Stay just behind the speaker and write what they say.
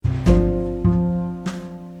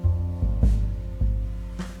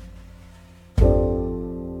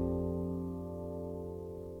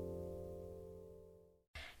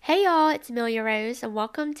Hey y'all, it's Amelia Rose, and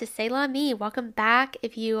welcome to C'est La Me. Welcome back.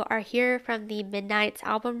 If you are here from the Midnight's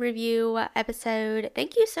album review episode,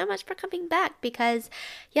 thank you so much for coming back because,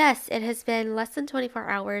 yes, it has been less than 24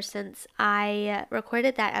 hours since I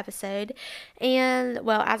recorded that episode. And,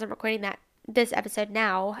 well, as I'm recording this episode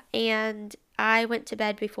now, and I went to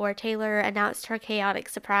bed before Taylor announced her chaotic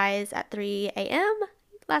surprise at 3 a.m.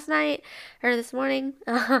 last night or this morning.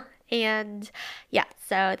 And yeah,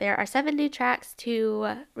 so there are 7 new tracks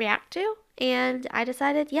to react to, and I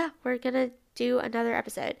decided, yeah, we're gonna do another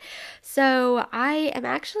episode. So I am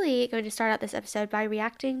actually going to start out this episode by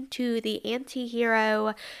reacting to the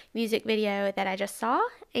Anti-Hero music video that I just saw,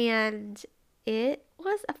 and it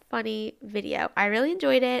was a funny video. I really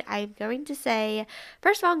enjoyed it. I'm going to say,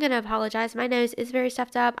 first of all, I'm going to apologize. My nose is very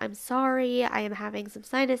stuffed up. I'm sorry. I am having some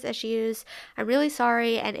sinus issues. I'm really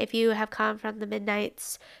sorry. And if you have come from the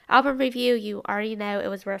Midnight's album review, you already know it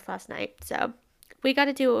was worth last night. So we got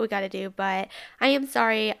to do what we got to do. But I am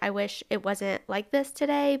sorry. I wish it wasn't like this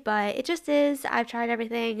today, but it just is. I've tried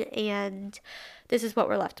everything and this is what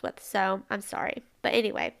we're left with. So I'm sorry. But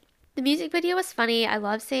anyway. The music video was funny. I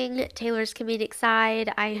love seeing Taylor's comedic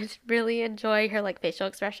side. I really enjoy her like facial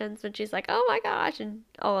expressions when she's like, "Oh my gosh," and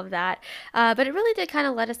all of that. But it really did kind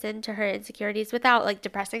of let us into her insecurities without like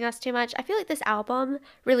depressing us too much. I feel like this album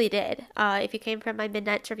really did. If you came from my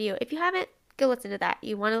Midnight's review, if you haven't, go listen to that.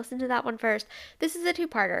 You want to listen to that one first. This is a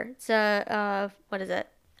two-parter. It's what is it?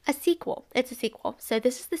 A sequel. It's a sequel. So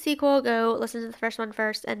this is the sequel. Go listen to the first one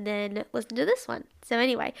first and then listen to this one. So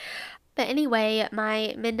anyway,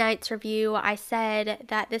 my Midnight's review, I said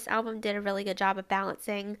that this album did a really good job of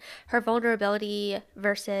balancing her vulnerability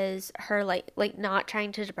versus her like not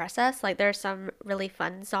trying to depress us. Like there's some really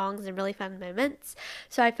fun songs and really fun moments.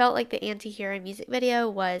 So I felt like the Anti-Hero music video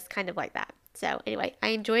was kind of like that. So anyway, I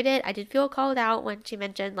enjoyed it. I did feel called out when she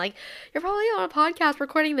mentioned like, "You're probably on a podcast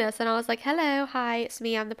recording this," and I was like, "Hello, hi, it's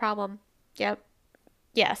me. I'm the problem." Yep.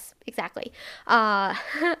 Yes, exactly.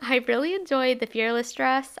 I really enjoyed the Fearless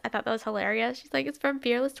dress. I thought that was hilarious. She's like, "It's from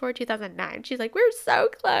Fearless Tour 2009." She's like, "We're so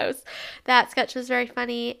close." That sketch was very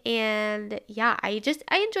funny. And yeah, I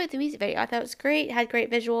enjoyed the music video. I thought it was great. It had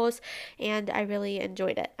great visuals and I really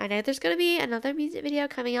enjoyed it. I know there's going to be another music video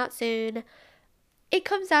coming out soon. It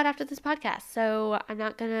comes out after this podcast, so I'm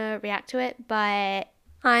not going to react to it, but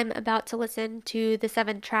I'm about to listen to the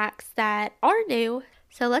 7 tracks that are new.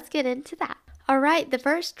 So let's get into that. All right, the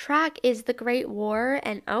first track is The Great War,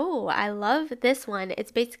 and oh, I love this one.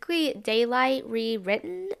 It's basically Daylight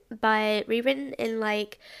rewritten, but rewritten in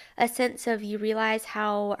like a sense of you realize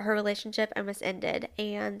how her relationship almost ended.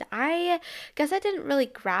 And I guess I didn't really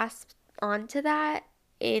grasp onto that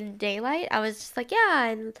in Daylight. I was just like, yeah,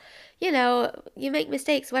 and you make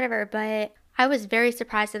mistakes, whatever, but I was very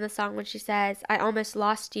surprised in the song when she says, "I almost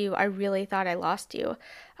lost you. I really thought I lost you."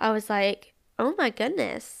 I was like, oh my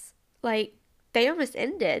goodness. Like, they almost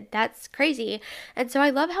ended. That's crazy. And so I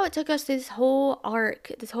love how it took us through this whole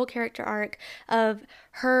arc, this whole character arc of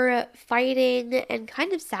her fighting and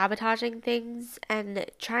kind of sabotaging things and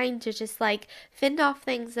trying to just like fend off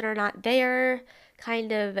things that are not there,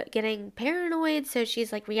 kind of getting paranoid. So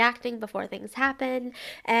she's like reacting before things happen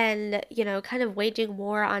and, kind of waging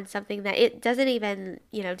war on something that it doesn't even,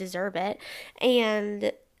 deserve it.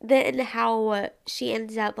 And then how she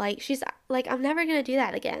ends up like, she's like, "I'm never gonna do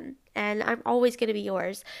that again, and I'm always gonna be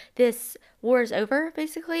yours. This war is over,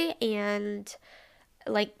 basically, and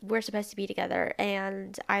like, we're supposed to be together,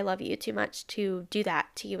 and I love you too much to do that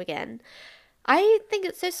to you again." I think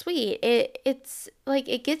it's so sweet. It's like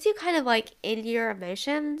it gets you kind of like into your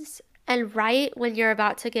emotions, and right when you're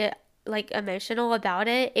about to get like emotional about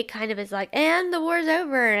it, it kind of is like, "And the war's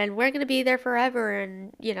over and we're gonna be there forever,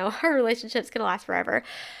 and our relationship's gonna last forever."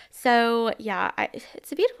 So yeah,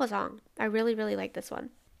 it's a beautiful song. I really, really like this one.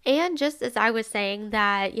 And just as I was saying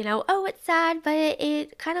that, oh, it's sad, but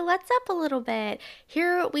it kind of lets up a little bit.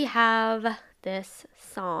 Here we have this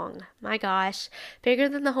song. My gosh, Bigger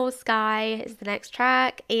Than the Whole Sky is the next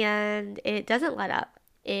track, and it doesn't let up.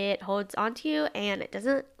 It holds onto you and it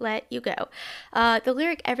doesn't let you go. The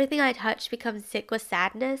lyric, "Everything I touch becomes sick with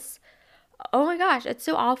sadness." Oh my gosh, it's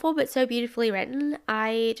so awful but so beautifully written.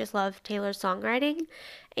 I just love Taylor's songwriting,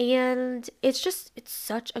 and it's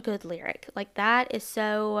such a good lyric. Like, that is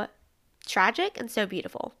so tragic and so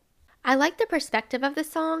beautiful. I like the perspective of the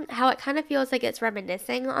song, how it kind of feels like it's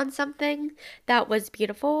reminiscing on something that was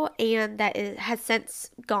beautiful and that has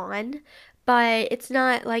since gone, but it's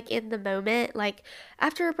not like in the moment. Like,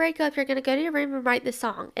 after a breakup, you're gonna go to your room and write the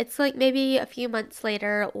song. It's like maybe a few months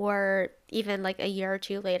later or even like a year or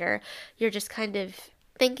two later, you're just kind of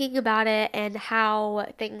thinking about it and how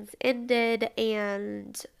things ended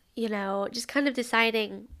and, just kind of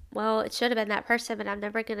deciding well, it should have been that person, but I'm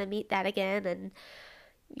never gonna meet that again. And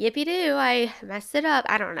yippee doo, I messed it up.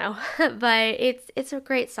 I don't know, but it's a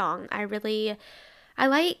great song. I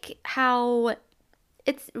like how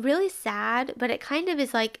it's really sad, but it kind of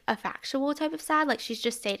is like a factual type of sad. Like she's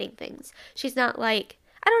just stating things. She's not like,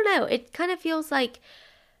 I don't know. It kind of feels like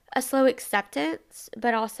a slow acceptance,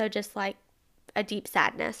 but also just like a deep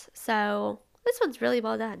sadness. So this one's really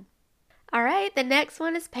well done. All right, the next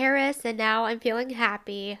one is Paris, and now I'm feeling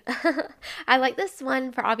happy. I like this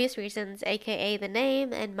one for obvious reasons, aka the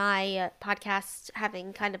name and my podcast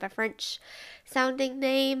having kind of a French sounding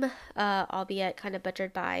name, albeit kind of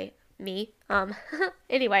butchered by me.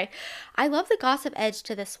 Anyway, I love the gossip edge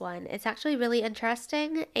to this one. It's actually really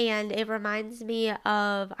interesting, and it reminds me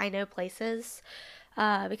of I Know Places,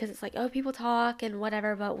 because it's like, oh, people talk and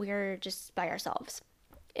whatever, but we're just by ourselves.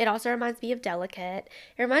 It also reminds me of Delicate.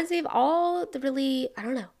 It reminds me of all the really, I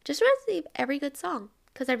don't know, just reminds me of every good song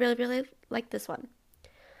because I really, really like this one.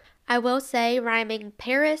 I will say rhyming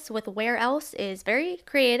Paris with where else is very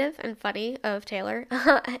creative and funny of Taylor.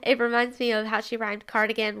 It reminds me of how she rhymed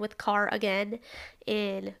cardigan with car again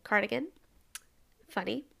in Cardigan.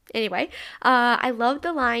 Funny. Anyway, I love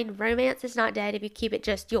the line, romance is not dead if you keep it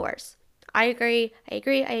just yours. I agree. I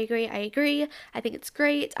agree. I agree. I agree. I think it's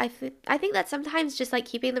great. I think that sometimes just like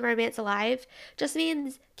keeping the romance alive just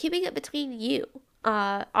means keeping it between you.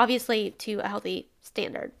 Obviously to a healthy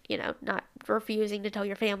standard, not refusing to tell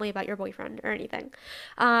your family about your boyfriend or anything.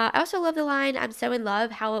 I also love the line, I'm so in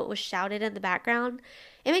love, how it was shouted in the background.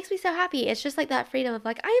 It makes me so happy. It's just like that freedom of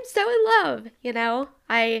like, I am so in love.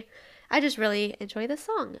 I just really enjoy this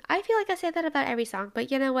song. I feel like I say that about every song,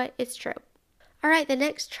 but you know what? It's true. All right, the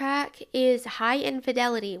next track is High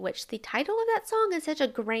Infidelity, which the title of that song is such a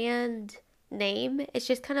grand name. It's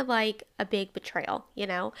just kind of like a big betrayal.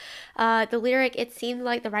 The lyric, it seemed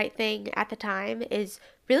like the right thing at the time, is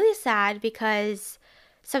really sad because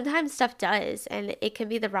sometimes stuff does and it can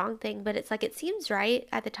be the wrong thing, but it's like it seems right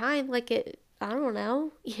at the time, like I don't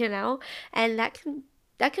know, and that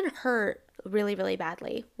can hurt really, really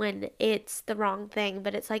badly when it's the wrong thing,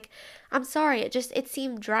 but it's like, I'm sorry, it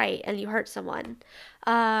seemed right and you hurt someone.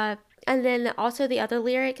 And then also the other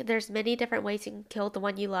lyric, there's many different ways you can kill the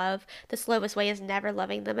one you love. The slowest way is never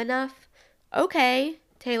loving them enough. Okay,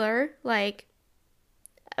 Taylor, like,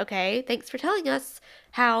 okay, thanks for telling us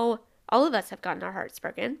how all of us have gotten our hearts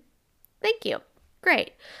broken. Thank you.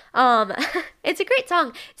 Great. Um, it's a great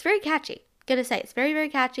song. It's very catchy. Gonna say it's very, very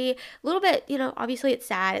catchy. A little bit, obviously it's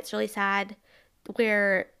sad. It's really sad.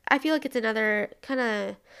 Where I feel like it's another kind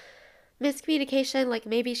of miscommunication. Like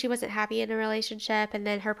maybe she wasn't happy in a relationship, and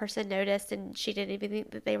then her person noticed, and she didn't even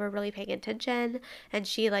think that they were really paying attention. And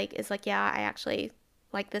she like is like, yeah, I actually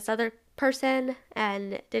like this other person,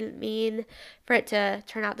 and didn't mean for it to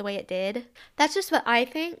turn out the way it did. That's just what I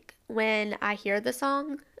think when I hear the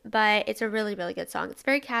song, but it's a really, really good song. It's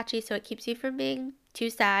very catchy, so it keeps you from being too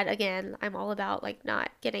sad. Again, I'm all about like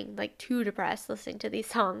not getting like too depressed listening to these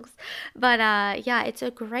songs. But yeah, it's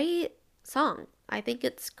a great song. I think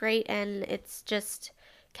it's great and it's just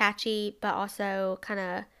catchy, but also kind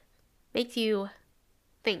of makes you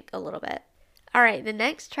think a little bit. All right, the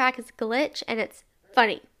next track is Glitch, and it's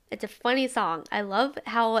funny. It's a funny song. I love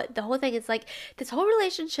how the whole thing is like this whole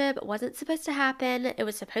relationship wasn't supposed to happen. It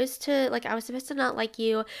was supposed to, like, I was supposed to not like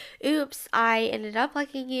you. Oops, I ended up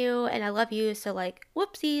liking you and I love you. So, like,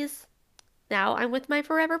 whoopsies. Now I'm with my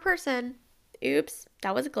forever person. Oops,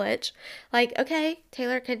 that was a glitch. Like, okay,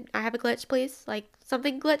 Taylor, can I have a glitch, please? Like,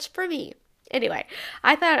 something glitched for me. Anyway,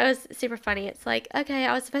 I thought it was super funny. It's like, okay,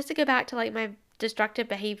 I was supposed to go back to like my destructive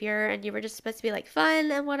behavior and you were just supposed to be like fun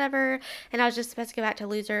and whatever, and I was just supposed to go back to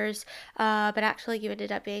losers, but actually you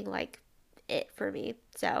ended up being like it for me.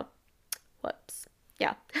 So, whoops.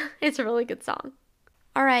 Yeah, it's a really good song.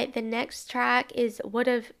 All right, the next track is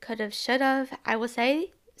Would've, Could've, Should've. I will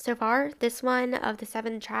say, so far, this one of the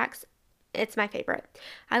 7 tracks, it's my favorite.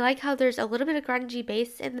 I like how there's a little bit of grungy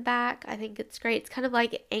bass in the back. I think it's great. It's kind of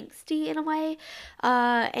like angsty in a way.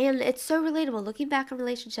 And it's so relatable. Looking back on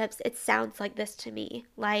relationships, it sounds like this to me.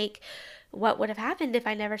 Like, what would have happened if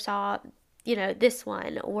I never saw, this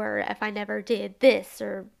one, or if I never did this,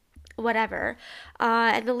 or whatever.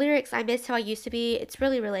 And the lyrics, I miss how I used to be, it's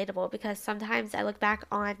really relatable because sometimes I look back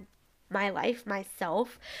on my life,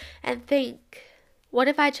 myself, and think, what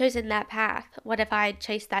if I'd chosen that path? What if I'd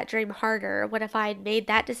chased that dream harder? What if I'd made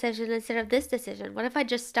that decision instead of this decision? What if I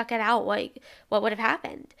just stuck it out? What would have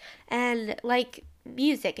happened? And like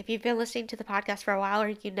music, if you've been listening to the podcast for a while or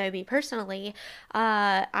you know me personally,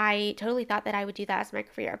 I totally thought that I would do that as my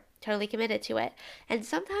career. totally committed to it. And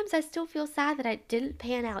sometimes I still feel sad that I didn't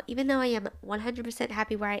pan out, even though I am 100%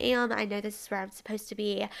 happy where I am. I know this is where I'm supposed to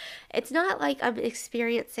be. It's not like I'm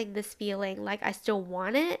experiencing this feeling like I still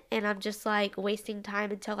want it and I'm just like wasting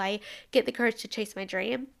time until I get the courage to chase my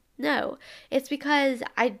dream. No, it's because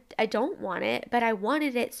I don't want it, but I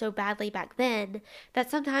wanted it so badly back then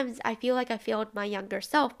that sometimes I feel like I failed my younger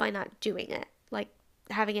self by not doing it, like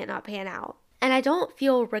having it not pan out. And I don't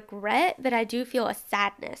feel regret, but I do feel a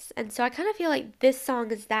sadness. And so I kind of feel like this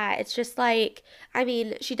song is that. It's just like, I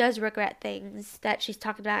mean, she does regret things that she's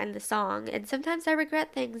talking about in the song. And sometimes I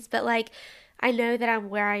regret things, but like, I know that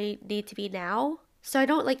I'm where I need to be now. So I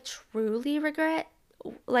don't like truly regret,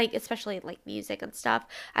 like, especially like music and stuff.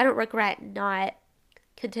 I don't regret not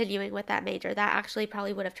continuing with that major. That actually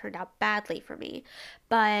probably would have turned out badly for me.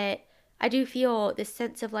 But I do feel this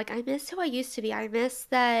sense of like, I miss who I used to be. I miss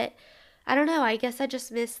that. I don't know. I guess I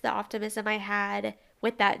just miss the optimism I had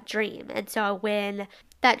with that dream. And so when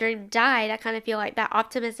that dream died, I kind of feel like that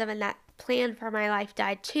optimism and that plan for my life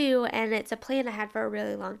died too. And it's a plan I had for a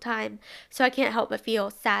really long time. So I can't help but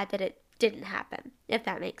feel sad that it didn't happen, if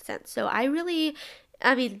that makes sense. So I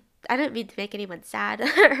mean, I don't mean to make anyone sad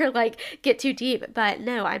or like get too deep, but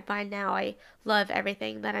no, I'm fine now. I love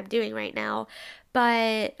everything that I'm doing right now.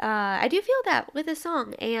 But I do feel that with this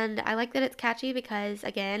song, and I like that it's catchy because,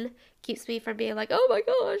 again, keeps me from being like, oh my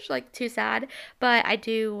gosh, like too sad. But I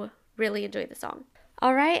do really enjoy the song.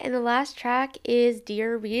 All right, and the last track is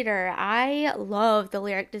Dear Reader. I love the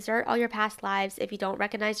lyric, desert all your past lives. If you don't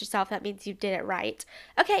recognize yourself, that means you did it right.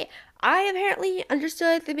 Okay, I apparently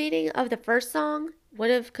understood the meaning of the first song, would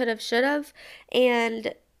have, could have, should have,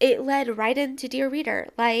 and it led right into Dear Reader.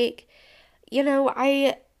 Like,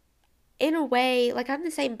 I in a way, like I'm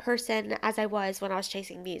the same person as I was when I was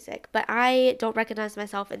chasing music, but I don't recognize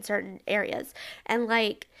myself in certain areas. And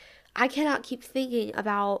like, I cannot keep thinking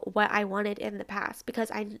about what I wanted in the past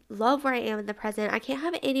because I love where I am in the present. I can't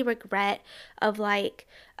have any regret of like,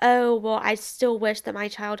 oh, well, I still wish that my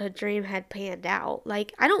childhood dream had panned out.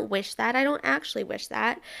 Like, I don't wish that. I don't actually wish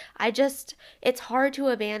that. It's hard to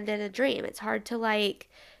abandon a dream. It's hard to like,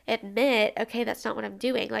 admit, okay, that's not what I'm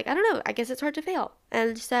doing. Like, I don't know. I guess it's hard to fail.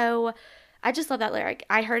 And so I just love that lyric.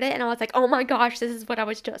 I heard it and I was like, oh my gosh, this is what I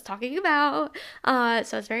was just talking about. So I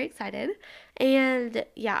was very excited. And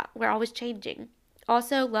yeah, we're always changing.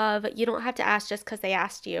 Also, love, you don't have to ask just because they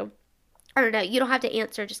asked you. I don't know, you don't have to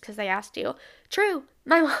answer just because they asked you. True.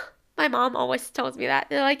 My mom always tells me that.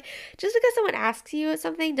 They're like, just because someone asks you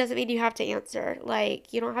something doesn't mean you have to answer.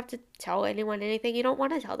 Like, you don't have to tell anyone anything you don't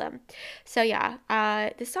want to tell them. So yeah,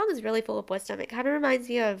 this song is really full of wisdom. It kind of reminds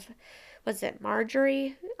me of, was it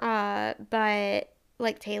Marjorie? But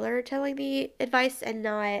like Taylor telling me advice and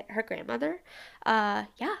not her grandmother.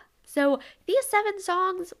 Yeah. So these 7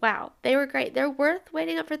 songs, wow, they were great. They're worth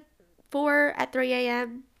waiting up for at 3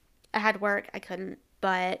 a.m. I had work, I couldn't,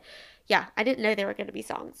 but yeah, I didn't know they were going to be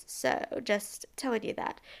songs. So just telling you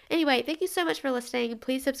that. Anyway, thank you so much for listening.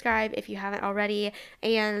 Please subscribe if you haven't already.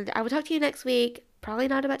 And I will talk to you next week. Probably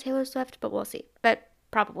not about Taylor Swift, but we'll see. But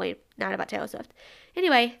probably not about Taylor Swift.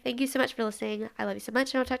 Anyway, thank you so much for listening. I love you so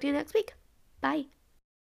much, and I'll talk to you next week. Bye.